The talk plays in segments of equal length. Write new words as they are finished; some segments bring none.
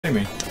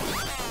kidding me?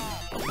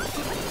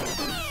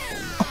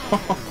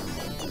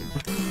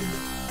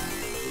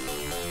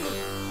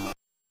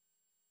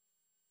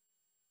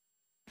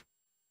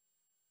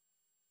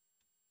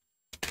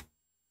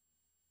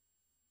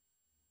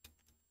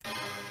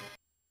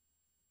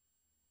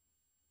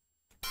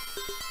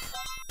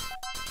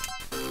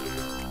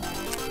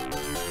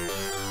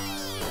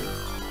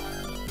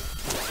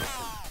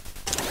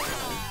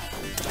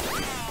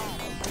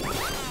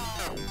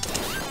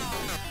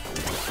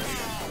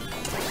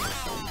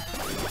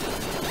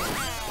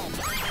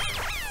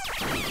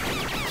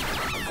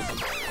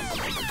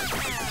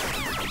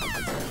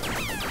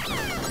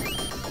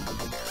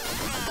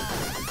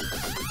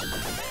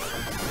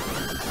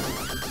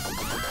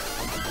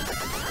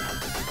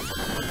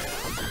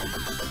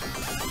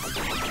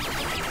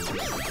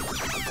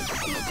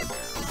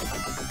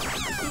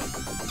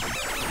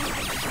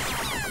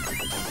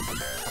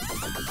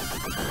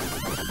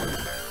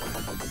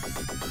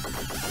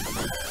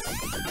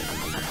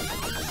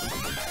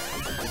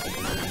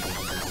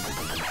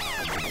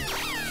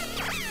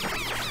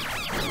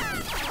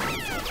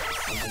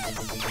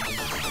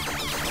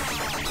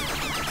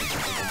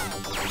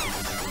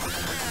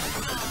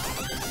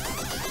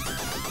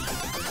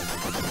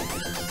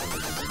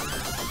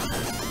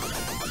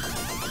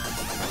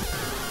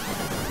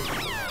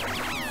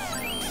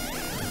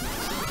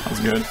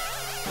 That's good.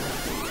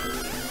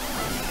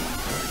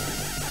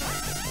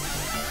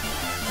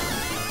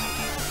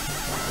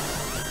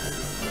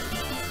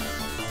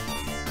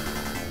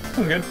 That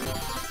was good.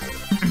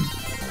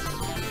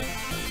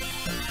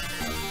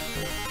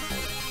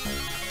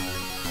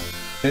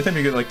 Anytime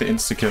you get like the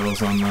insta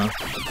kills on the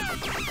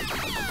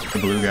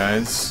blue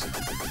guys.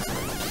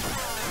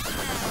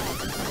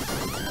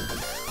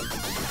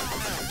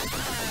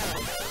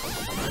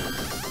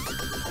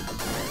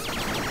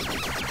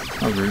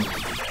 That was rude.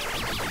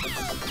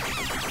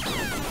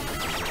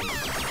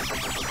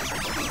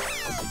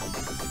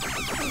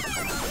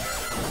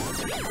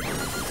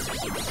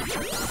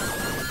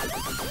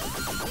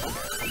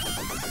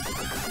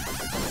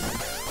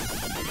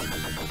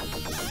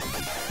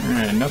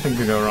 Alright, nothing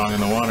could go wrong in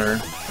the water.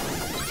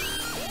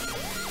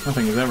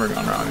 Nothing has ever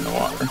gone wrong in the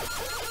water.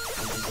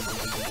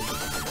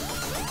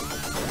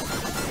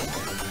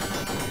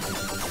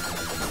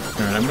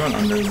 Alright, I'm going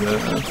under the...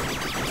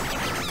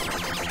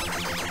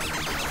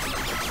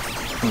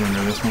 going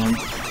under this one.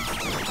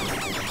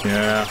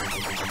 Yeah.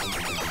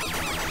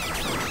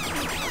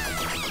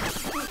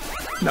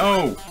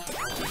 No!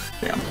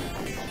 Damn.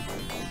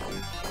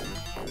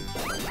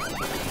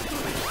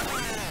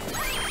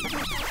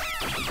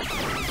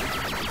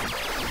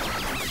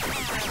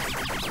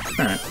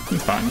 Alright,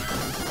 it's fine.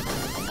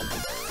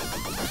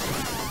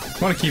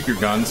 You want to keep your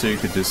gun so you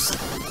could just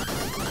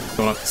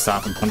don't have to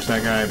stop and punch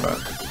that guy, but...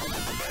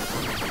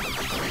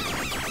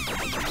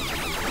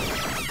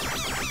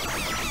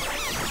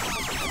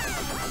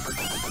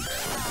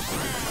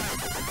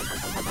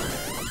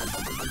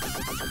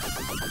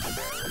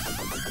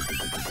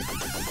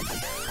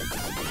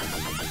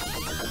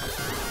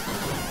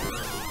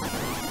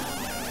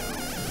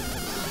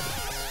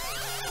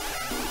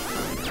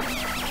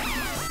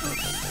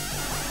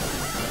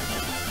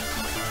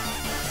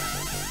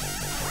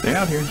 Stay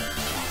out here.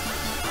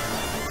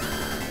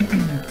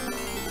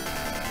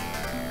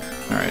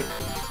 Alright.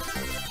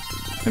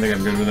 I think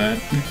I'm good with that.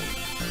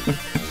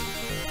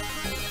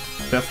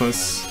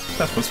 Deathless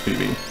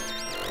PB.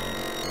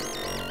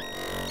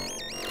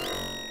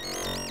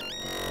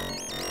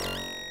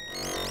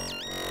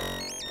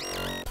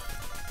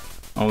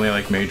 Only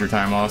like major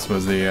time loss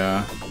was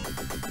the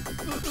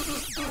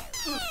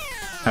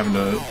having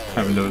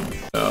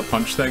to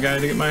punch that guy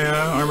to get my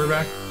armor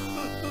back.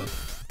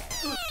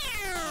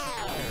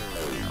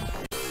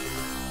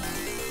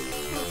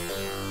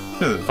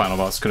 The final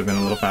boss could have been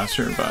a little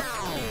faster, but...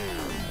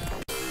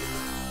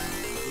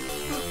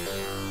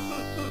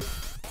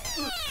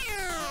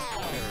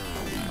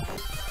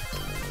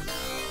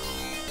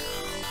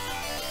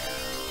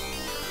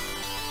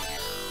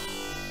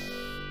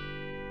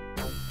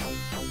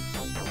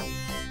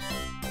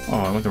 Oh,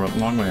 I went the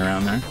long way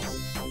around there.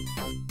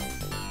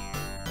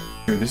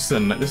 Dude, this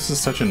is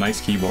such a nice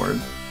keyboard.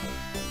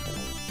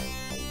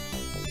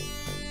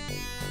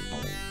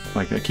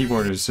 Like, the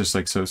keyboard is just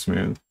like so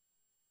smooth.